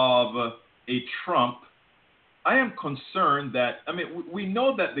of a Trump. I am concerned that, we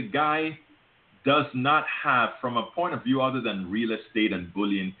know that the guy does not have, from a point of view other than real estate and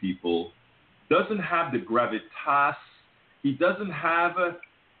bullying people, doesn't have the gravitas, he doesn't have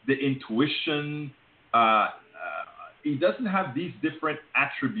the intuition, he doesn't have these different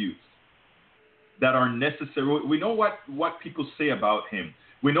attributes that are necessary. We know what people say about him.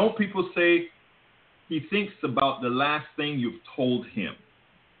 We know people say he thinks about the last thing you've told him.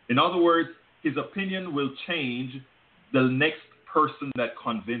 In other words, his opinion will change the next person that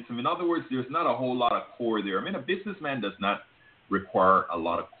convinced him. In other words, there's not a whole lot of core there. A businessman does not require a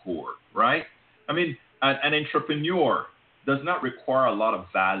lot of core, right? An entrepreneur does not require a lot of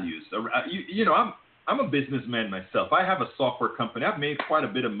values. I'm a businessman myself. I have a software company. I've made quite a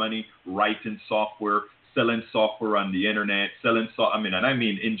bit of money writing software, selling software on the internet,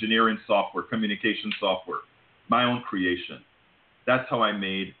 engineering software, communication software, my own creation. That's how I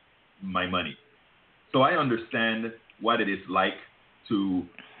made my money. So I understand what it is like to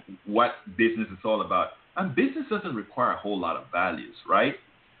what business is all about. And business doesn't require a whole lot of values, right?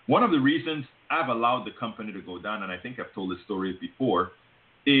 One of the reasons I've allowed the company to go down, and I think I've told this story before,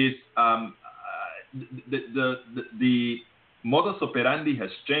 is the modus operandi has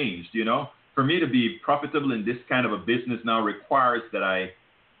changed. For me to be profitable in this kind of a business now requires that I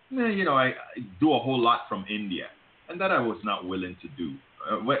do a whole lot from India, and that I was not willing to do.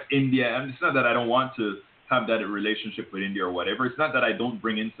 India, and it's not that I don't want to have that relationship with India or whatever. It's not that I don't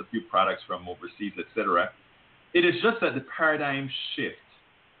bring in a few products from overseas, etc. It is just that the paradigm shift,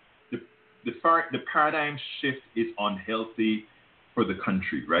 the paradigm shift is unhealthy for the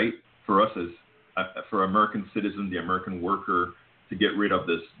country, right? For us as for American citizens, the American worker, to get rid of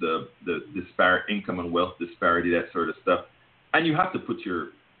the disparate income and wealth disparity, that sort of stuff. And you have to put your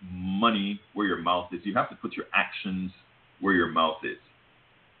money where your mouth is. You have to put your actions where your mouth is.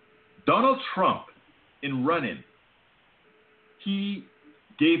 Donald Trump, in running, he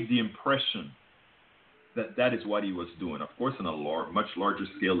gave the impression that is what he was doing. Of course, on a much larger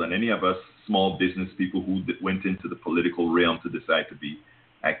scale than any of us small business people who went into the political realm to decide to be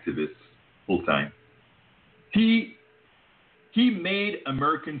activists full time. He made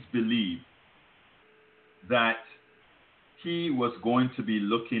Americans believe that he was going to be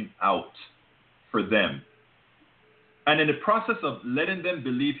looking out for them. And in the process of letting them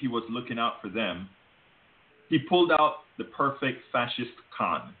believe he was looking out for them, he pulled out the perfect fascist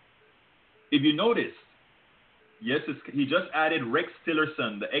con. If you notice, he just added Rex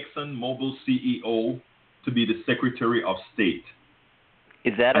Tillerson, the ExxonMobil CEO, to be the Secretary of State.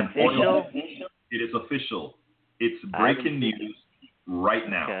 Is that official? It is official. It's breaking news right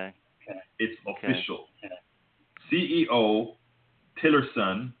now. Okay. It's official. CEO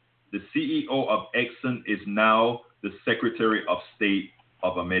Tillerson, the CEO of Exxon, is now the Secretary of State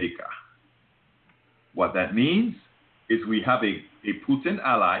of America. What that means is we have a Putin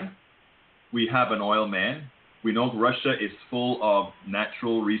ally. We have an oil man. We know Russia is full of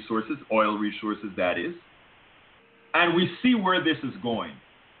natural resources, oil resources, that is. And we see where this is going,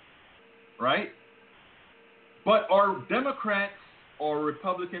 right? But are Democrats or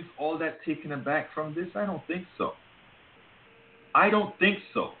Republicans all that taken aback from this? I don't think so.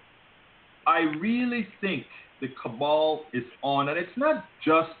 I really think the cabal is on, and it's not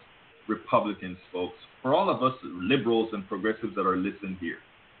just Republicans, folks. For all of us liberals and progressives that are listening here,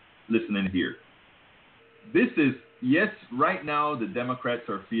 this is, yes, right now the Democrats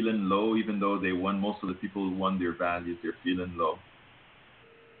are feeling low, even though they won, most of the people who won their values, they're feeling low.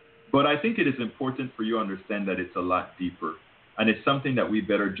 But I think it is important for you to understand that it's a lot deeper, and it's something that we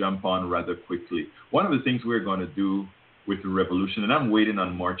better jump on rather quickly. One of the things we're going to do with the revolution, and I'm waiting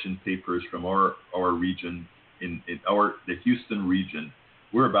on marching papers from our region, the Houston region.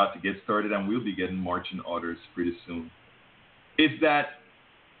 We're about to get started, and we'll be getting marching orders pretty soon, is that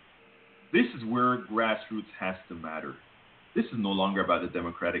this is where grassroots has to matter. This is no longer about the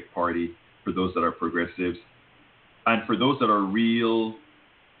Democratic Party for those that are progressives. And for those that are real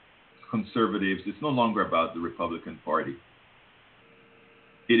conservatives, it's no longer about the Republican Party.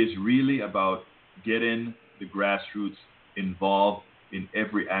 It is really about getting the grassroots involved in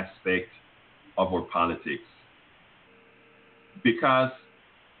every aspect of our politics, because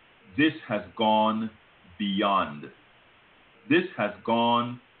this has gone beyond. This has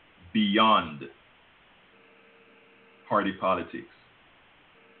gone beyond party politics.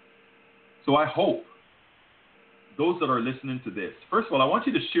 So I hope those that are listening to this, first of all, I want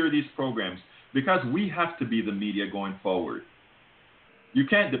you to share these programs, because we have to be the media going forward. You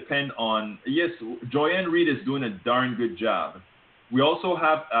can't depend on, yes, Joyanne Reed is doing a darn good job. We also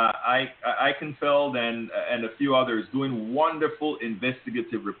have Eichenfeld and a few others doing wonderful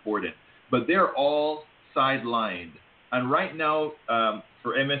investigative reporting, but they're all sidelined. And right now,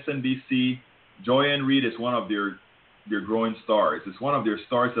 for MSNBC, Joyanne Reed is one of their growing stars. It's one of their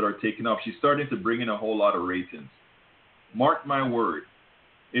stars that are taking off. She's starting to bring in a whole lot of ratings. Mark my word,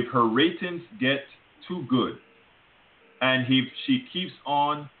 if her ratings get too good, and if she keeps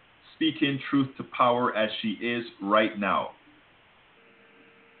on speaking truth to power as she is right now,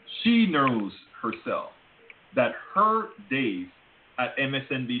 she knows herself that her days at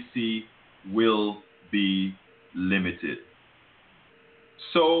MSNBC will be limited.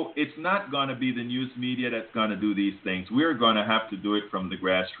 So it's not going to be the news media that's going to do these things. We're going to have to do it from the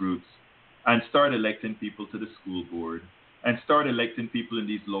grassroots and start electing people to the school board and start electing people in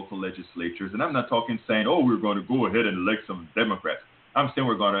these local legislatures. And I'm not saying, oh, we're going to go ahead and elect some Democrats. I'm saying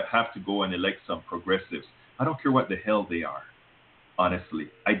we're going to have to go and elect some progressives. I don't care what the hell they are. Honestly,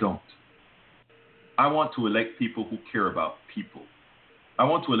 I don't. I want to elect people who care about people. I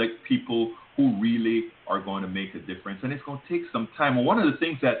want to elect people who really are going to make a difference. And it's going to take some time. And one of the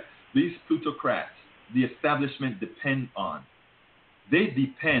things that these plutocrats, the establishment, depend on, they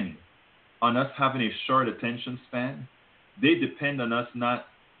depend on us having a short attention span. They depend on us not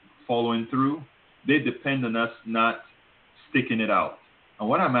following through. They depend on us not sticking it out. And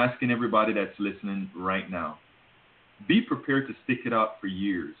what I'm asking everybody that's listening right now, be prepared to stick it out for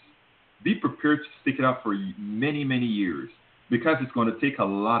years. Be prepared to stick it out for many, many years, because it's going to take a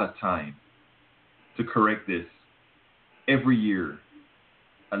lot of time to correct this. Every year,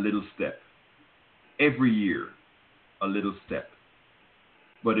 a little step. Every year, a little step.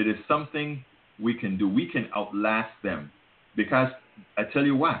 But it is something we can do. We can outlast them, because I tell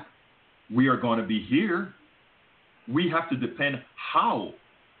you what, we are going to be here. We have to depend how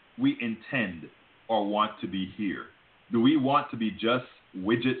we intend or want to be here. Do we want to be just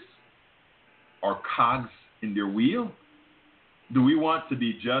widgets or cogs in their wheel? Do we want to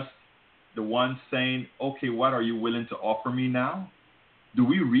be just the ones saying, okay, what are you willing to offer me now? Do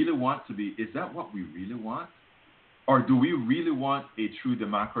we really want to be, is that what we really want? Or do we really want a true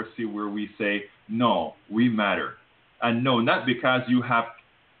democracy where we say, no, we matter? And no, not because you have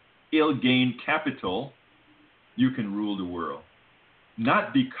ill-gained capital, you can rule the world.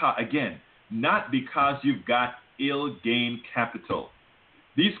 Not because you've got ill-gained capital.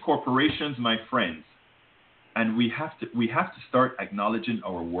 These corporations, my friends, and we have to start acknowledging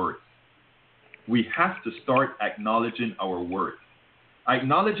our worth. We have to start acknowledging our worth.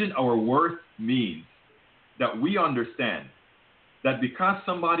 Acknowledging our worth means that we understand that because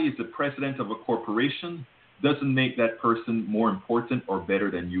somebody is the president of a corporation doesn't make that person more important or better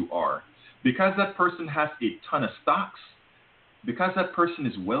than you are. Because that person has a ton of stocks, because that person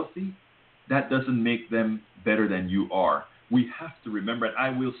is wealthy, that doesn't make them better than you are. We have to remember, and I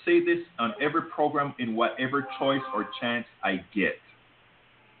will say this on every program in whatever choice or chance I get.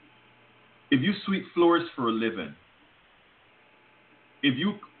 If you sweep floors for a living, if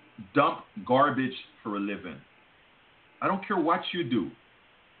you dump garbage for a living, I don't care what you do.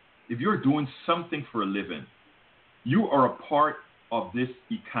 If you're doing something for a living, you are a part of this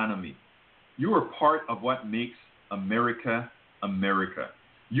economy. You are part of what makes America, America.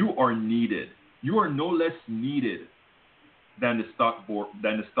 You are needed. You are no less needed than the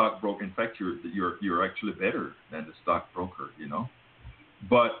stockbroker. In fact, you're actually better than the stockbroker, you know.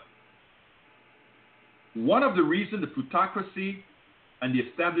 But one of the reasons the plutocracy and the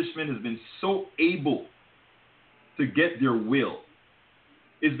establishment has been so able to get their will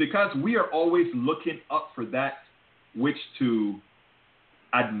is because we are always looking up for that which to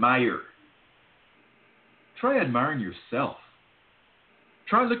admire. Try admiring yourself.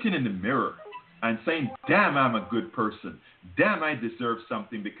 Try looking in the mirror and saying, damn, I'm a good person. Damn, I deserve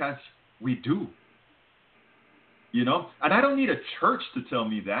something, because we do. You know? And I don't need a church to tell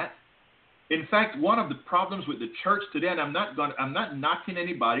me that. In fact, one of the problems with the church today, and I'm not knocking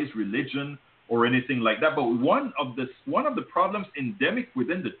anybody's religion or anything like that, but one of the problems endemic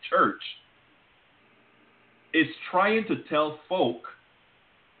within the church is trying to tell folk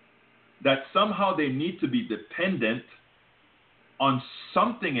that somehow they need to be dependent on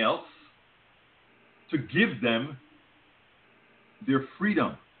something else to give them their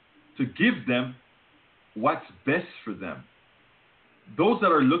freedom. to give them what's best for them. Those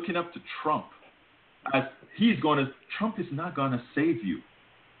that are looking up to Trump, as Trump is not going to save you.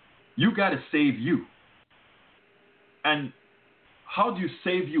 You got to save you. And how do you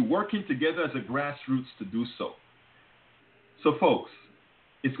save you? Working together as a grassroots to do so. So, folks,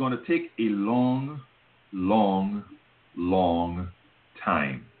 it's going to take a long, long, long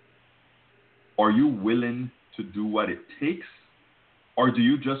time. Are you willing to do what it takes? Or do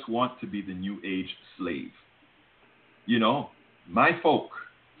you just want to be the new age slave? You know, my folk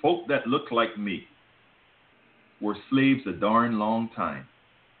that look like me, were slaves a darn long time.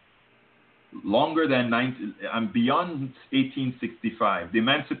 Longer than beyond 1865. The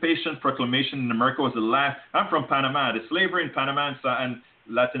Emancipation Proclamation in America was the last. I'm from Panama. The slavery in Panama and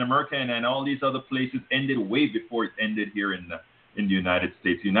Latin America and all these other places ended way before it ended here in the United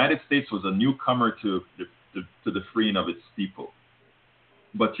States. The United States was a newcomer to the freeing of its people.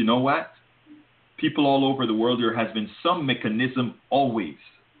 But you know what? People all over the world, there has been some mechanism always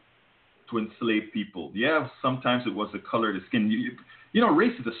to enslave people. Yeah, sometimes it was the color of the skin. You know,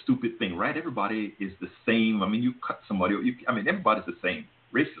 race is a stupid thing, right? Everybody is the same. I mean, you cut somebody. Everybody's the same.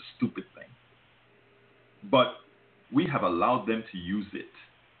 Race is a stupid thing. But we have allowed them to use it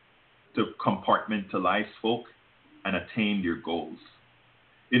to compartmentalize folk and attain their goals.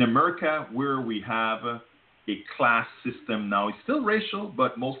 In America, where we have a class system now, it's still racial,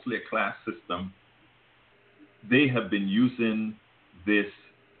 but mostly a class system, they have been using this.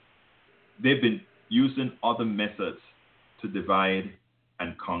 They've been using other methods to divide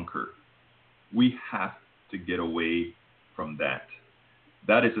and conquer. We have to get away from that.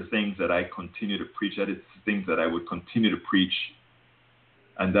 That is the things that I continue to preach. That is the things that I would continue to preach.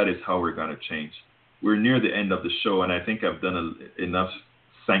 And that is how we're going to change. We're near the end of the show, and I think I've done enough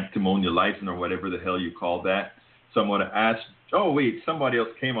sanctimonializing or whatever the hell you call that. So I'm going to ask, somebody else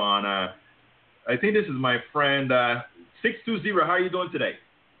came on. I think this is my friend, 620. How are you doing today?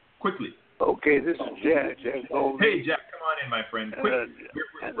 Quickly. Okay, this is Jack. Jack Goldie. Hey, Jack, come on in, my friend. Quick.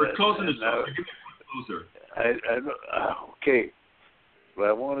 We're closing the show. Give me a quick closer. Okay. What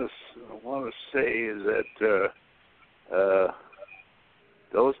I want to say is that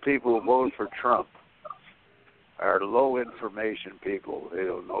those people who voted for Trump are low information people. They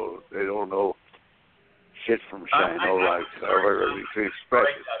don't know shit from shino, like however to express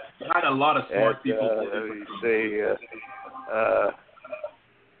it. You had a lot of smart people.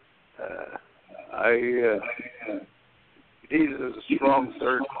 Needed a strong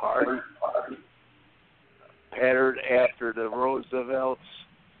third party, patterned after the Roosevelts,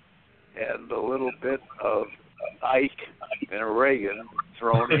 and a little bit of Ike and Reagan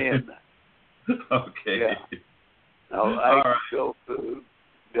thrown in. Okay. Yeah. Now Ike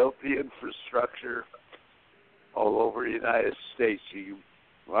built the infrastructure all over the United States. You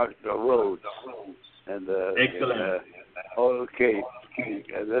walk the roads and excellent. Okay,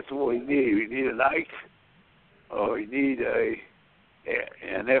 and that's what we need. We need an Ike. Oh, we need an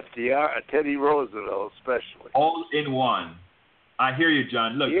FDR, a Teddy Roosevelt, especially. All in one. I hear you,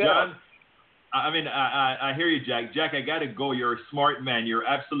 John. Look, yeah. John. I hear you, Jack. Jack, I gotta go. You're a smart man. You're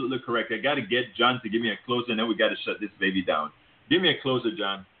absolutely correct. I gotta get John to give me a closer, and then we gotta shut this baby down. Give me a closer,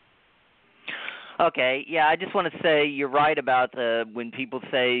 John. Okay, yeah, I just want to say you're right about when people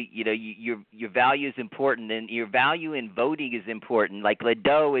say, you know, your value is important and your value in voting is important. Like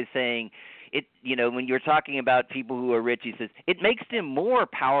Ledo is saying, it, you know, when you're talking about people who are rich, he says it makes them more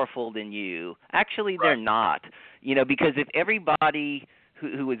powerful than you. Actually, they're not. You know, because if everybody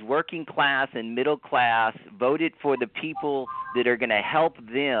who is working class and middle class voted for the people that are going to help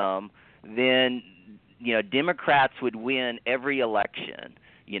them, then, you know, Democrats would win every election.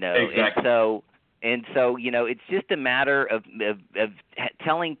 You know, exactly. And so, you know, it's just a matter of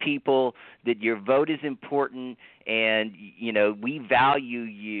telling people that your vote is important and, you know, we value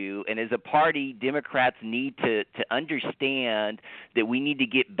you. And as a party, Democrats need to understand that we need to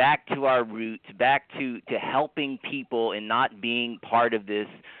get back to our roots, back to helping people and not being part of this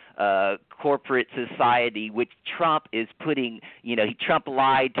corporate society, which Trump is putting, you know, Trump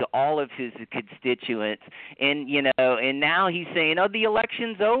lied to all of his constituents. And, you know, and now he's saying, oh, the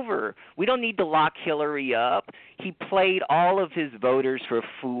election's over. We don't need to lock Hillary up. He played all of his voters for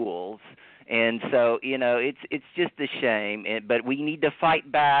fools. And so, you know, it's just a shame. But we need to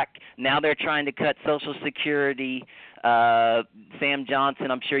fight back. Now they're trying to cut Social Security. Sam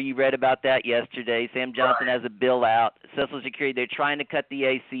Johnson, I'm sure you read about that yesterday. Sam Johnson has a bill out. Social Security, they're trying to cut the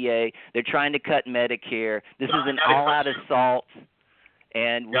ACA. They're trying to cut Medicare. This is an all-out assault,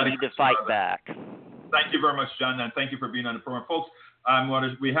 and we need to fight back. Thank you very much, John, and thank you for being on the program. Folks,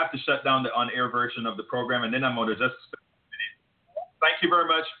 we have to shut down the on-air version of the program, and then I'm going to just thank you very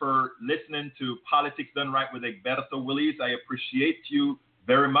much for listening to Politics Done Right with Egberto Willies. I appreciate you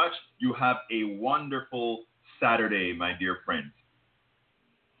very much. You have a wonderful Saturday, my dear friends.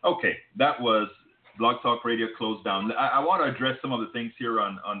 Okay, that was Blog Talk Radio closed down. I want to address some of the things here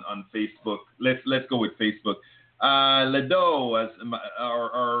on Facebook. Let's go with Facebook. Ledo, as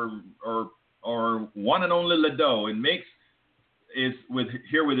our one and only Ledo, is with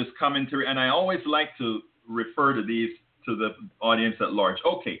his commentary, and I always like to refer to these to the audience at large.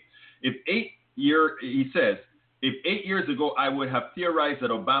 Okay, he says, if 8 years ago I would have theorized that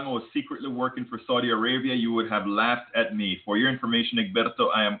Obama was secretly working for Saudi Arabia, you would have laughed at me. For your information,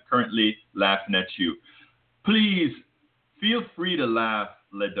 Egberto, I am currently laughing at you. Please feel free to laugh,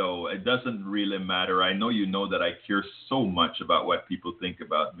 Ledo. It doesn't really matter. I know you know that I care so much about what people think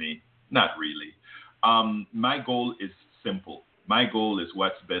about me. Not really. My goal is simple. My goal is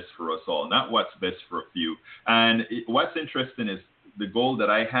what's best for us all, not what's best for a few. And what's interesting is the goal that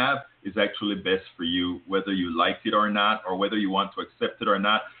I have is actually best for you, whether you like it or not, or whether you want to accept it or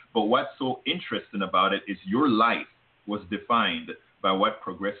not. But what's so interesting about it is your life was defined by what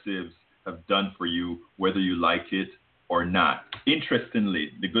progressives have done for you, whether you like it or not.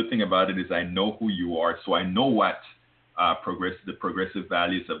 Interestingly, the good thing about it is I know who you are, so I know what the progressive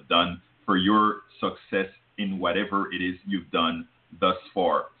values have done for your success in whatever it is you've done thus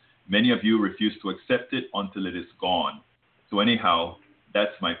far. Many of you refuse to accept it until it is gone. So anyhow,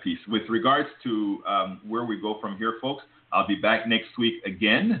 that's my piece. With regards to where we go from here, folks, I'll be back next week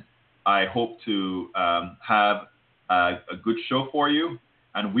again. I hope to have a good show for you,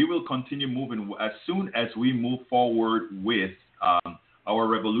 and we will continue moving as soon as we move forward with our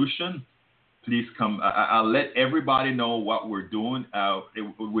revolution. Please come. I'll let everybody know what we're doing.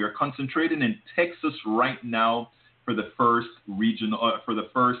 We're concentrating in Texas right now for the first region, for the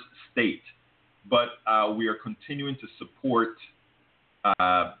first state. But we are continuing to support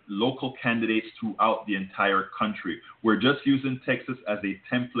local candidates throughout the entire country. We're just using Texas as a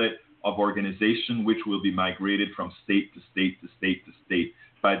template of organization, which will be migrated from state to state to state to state.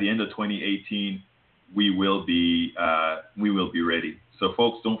 By the end of 2018, we will be ready. So,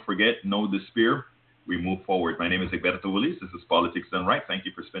 folks, don't forget, know the spear. We move forward. My name is Egberto Willies. This is Politics Done Right. Thank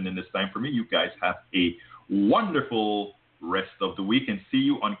you for spending this time for me. You guys have a wonderful rest of the week, and see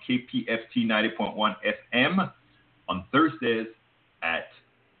you on KPFT 90.1 FM on Thursdays at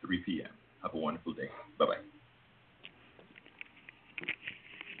 3 p.m. Have a wonderful day. Bye-bye.